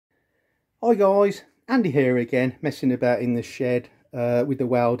Hi guys, Andy here again, messing about in the shed with the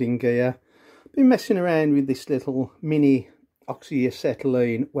welding gear. Been messing around with this little mini Oxy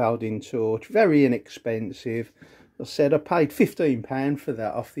Acetylene welding torch, very inexpensive. As I said, I paid £15 for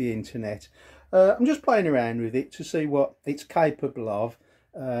that off the internet. I'm just playing around with it to see what it's capable of,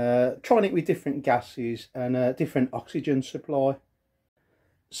 trying it with different gases and different oxygen supply.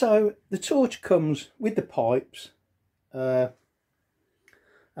 So the torch comes with the pipes,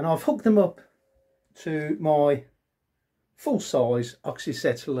 and I've hooked them up to my full-size Oxy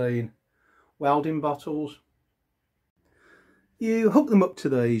Acetylene welding bottles. You hook them up to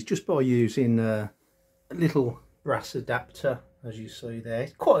these just by using a little brass adapter, as you see there.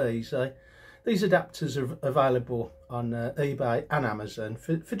 It's quite easy. These adapters are available on eBay and Amazon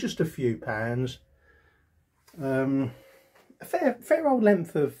for just a few pounds. A fair old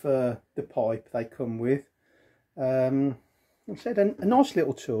length of the pipe they come with. I said a nice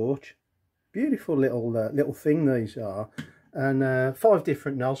little torch, beautiful little thing these are, and 5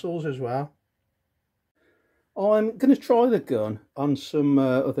 different nozzles as well. I'm going to try the gun on some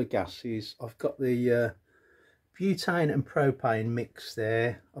other gases. I've got the butane and propane mix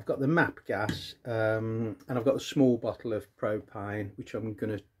there. I've got the Mapp gas, and I've got a small bottle of propane which I'm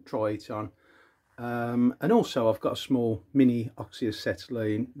going to try it on. And also I've got a small mini Oxy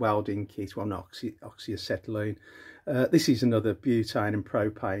Acetylene welding kit, well not Oxy Acetylene. This is another butane and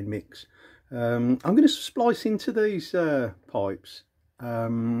propane mix. I'm going to splice into these pipes.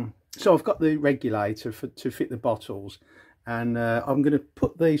 So I've got the regulator to fit the bottles, and I'm going to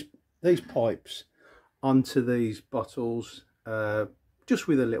put these pipes onto these bottles just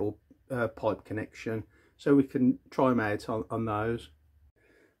with a little pipe connection, so we can try them out on those.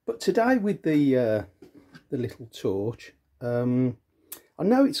 But today with the little torch, I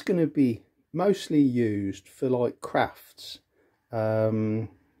know it's going to be mostly used for like crafts in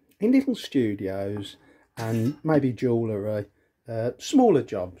little studios and maybe jewellery, smaller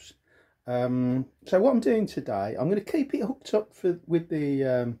jobs. So what I'm doing today, I'm going to keep it hooked up with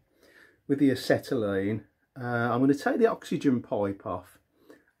the acetylene. I'm going to take the oxygen pipe off,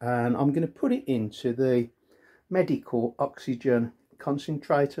 and I'm going to put it into the medical oxygen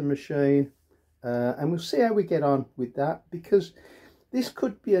concentrator machine, and we'll see how we get on with that, because this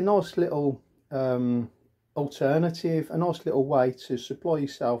could be a nice little alternative, a nice little way to supply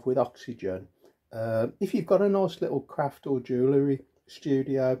yourself with oxygen if you've got a nice little craft or jewellery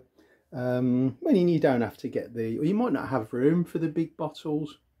studio. You don't have to get or you might not have room for the big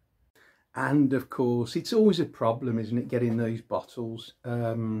bottles, and of course it's always a problem, isn't it, getting these bottles.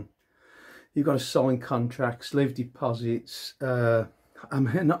 You've got to sign contracts, leave deposits,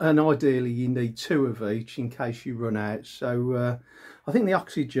 and ideally you need 2 of each in case you run out. So I think the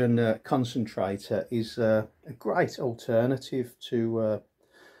oxygen concentrator is a great alternative to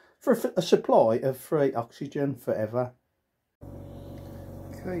for a supply of free oxygen forever.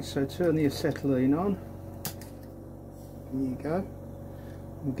 Okay, so turn the acetylene on. There you go.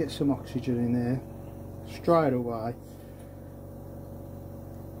 We'll get some oxygen in there straight away.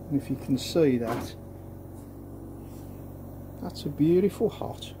 And if you can see that, that's a beautiful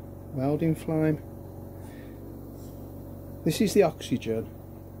hot welding flame. This is the oxygen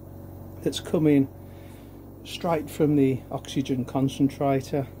that's coming straight from the oxygen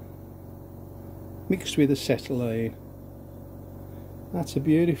concentrator, mixed with acetylene. That's a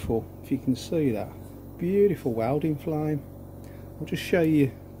beautiful, if you can see that, beautiful welding flame. I'll just show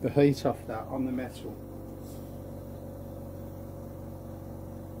you the heat off that on the metal.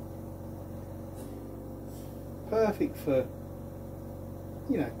 Perfect for,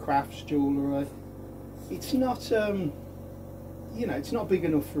 you know, crafts, jewellery. It's not you know, it's not big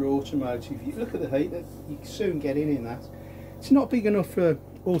enough for automotive. You look at the heat that you can soon get in that. It's not big enough for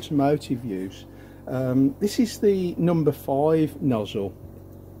automotive use. This is the number 5 nozzle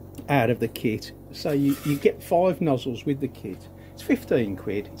out of the kit, so you get 5 nozzles with the kit. It's 15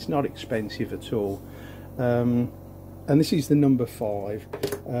 quid. It's not expensive at all. And this is the number 5.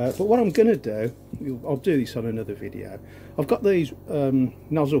 But what I'm going to do, I'll do this on another video. I've got these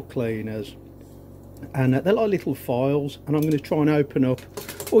nozzle cleaners, and they're like little files, and I'm going to try and open up,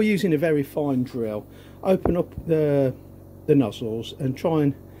 or using a very fine drill, open up the nozzles and try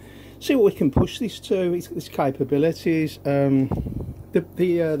and see what we can push this to, its capabilities.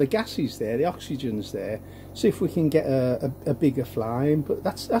 The gas is there, the oxygen's there, see if we can get a bigger flame. But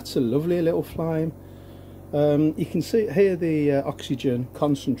that's a lovely little flame. You can see here the oxygen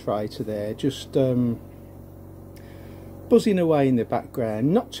concentrator there, just buzzing away in the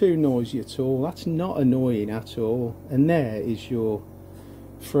background, not too noisy at all. That's not annoying at all. And there is your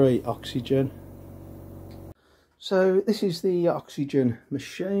free oxygen. So this is the oxygen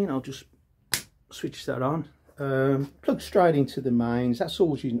machine. I'll just switch that on. Plug straight into the mains. That's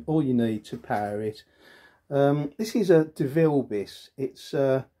all you need to power it. This is a DeVille bis. It's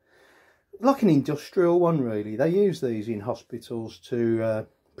like an industrial one, really. They use these in hospitals to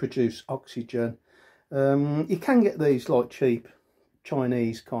produce oxygen. You can get these like cheap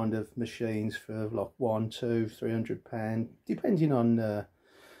Chinese kind of machines for like £100, £200, £300, depending on I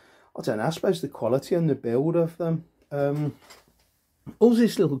don't know, I suppose the quality and the build of them. All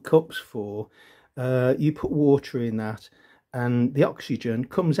these little cups for, you put water in that and the oxygen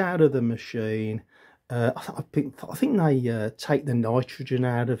comes out of the machine. I think they take the nitrogen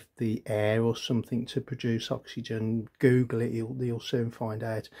out of the air or something to produce oxygen. Google it, you'll soon find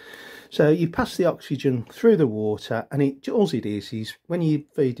out. So you pass the oxygen through the water, and all it is when you're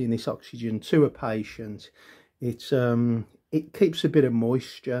feeding this oxygen to a patient, it keeps a bit of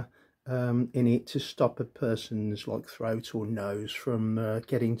moisture in it to stop a person's like throat or nose from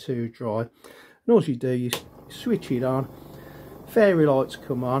getting too dry. And all you do, you switch it on, fairy lights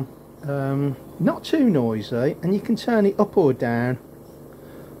come on. Not too noisy, and you can turn it up or down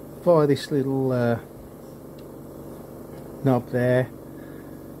via this little knob there,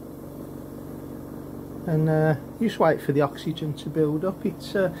 and you just wait for the oxygen to build up.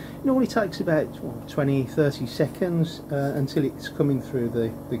 It normally takes about 20-30 seconds until it's coming through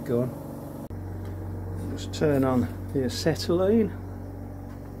the gun. Just turn on the acetylene.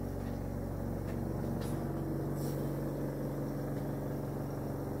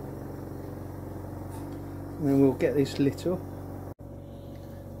 And then we'll get this lit up.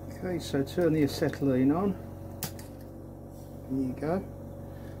 Okay, so turn the acetylene on. There you go.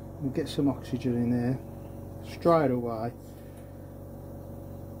 We'll get some oxygen in there straight away.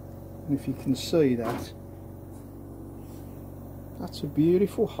 And if you can see that, that's a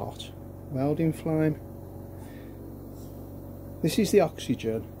beautiful hot welding flame. This is the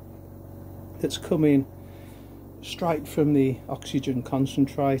oxygen that's coming straight from the oxygen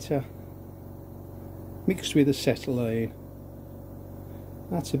concentrator, mixed with acetylene.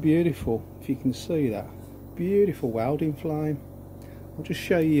 That's a beautiful, if you can see that, beautiful welding flame. I'll just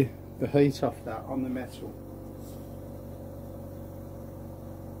show you the heat off that on the metal.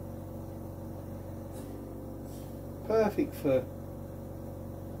 Perfect for,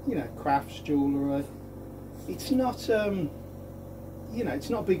 you know, crafts, jewellery. It's not you know, it's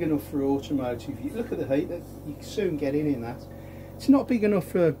not big enough for automotive. You look at the heat that you can soon get in that. It's not big enough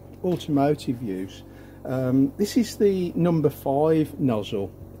for automotive use. This is the number 5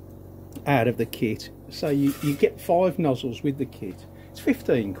 nozzle out of the kit, so you get 5 nozzles with the kit. It's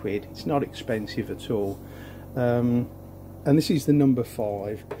 15 quid, it's not expensive at all, and this is the number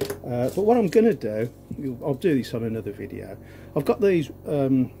 5. But what I'm going to do, I'll do this on another video. I've got these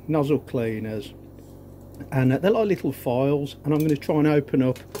nozzle cleaners, and they're like little files, and I'm going to try and open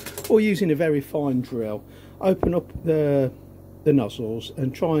up, or using a very fine drill, open up the nozzles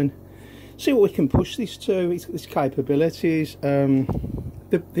and try and see what we can push this to, its capabilities.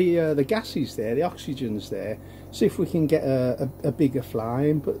 The gas is there, the oxygen's there, see if we can get a bigger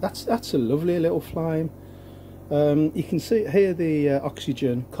flame. But that's a lovely little flame. You can see here the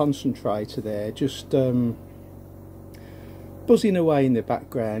oxygen concentrator there, just buzzing away in the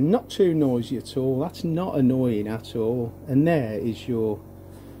background, not too noisy at all. That's not annoying at all. And there is your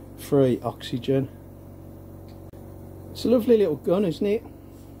free oxygen. It's a lovely little gun, isn't it?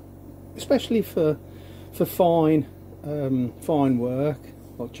 Especially for fine work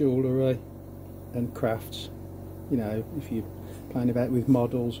like jewellery and crafts. You know, if you're playing about with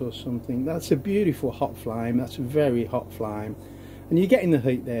models or something, that's a beautiful hot flame. That's a very hot flame, and you're getting the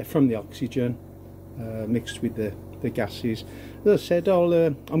heat there from the oxygen mixed with the gases. As I said,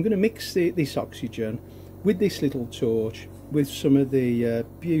 I'm going to mix this oxygen with this little torch with some of the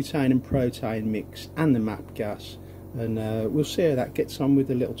butane and propane mix and the Mapp gas, and we'll see how that gets on with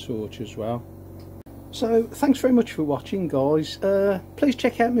the little torch as well. So thanks very much for watching, guys. Please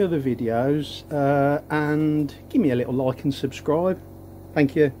check out my other videos and give me a little like and subscribe.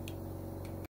 Thank you.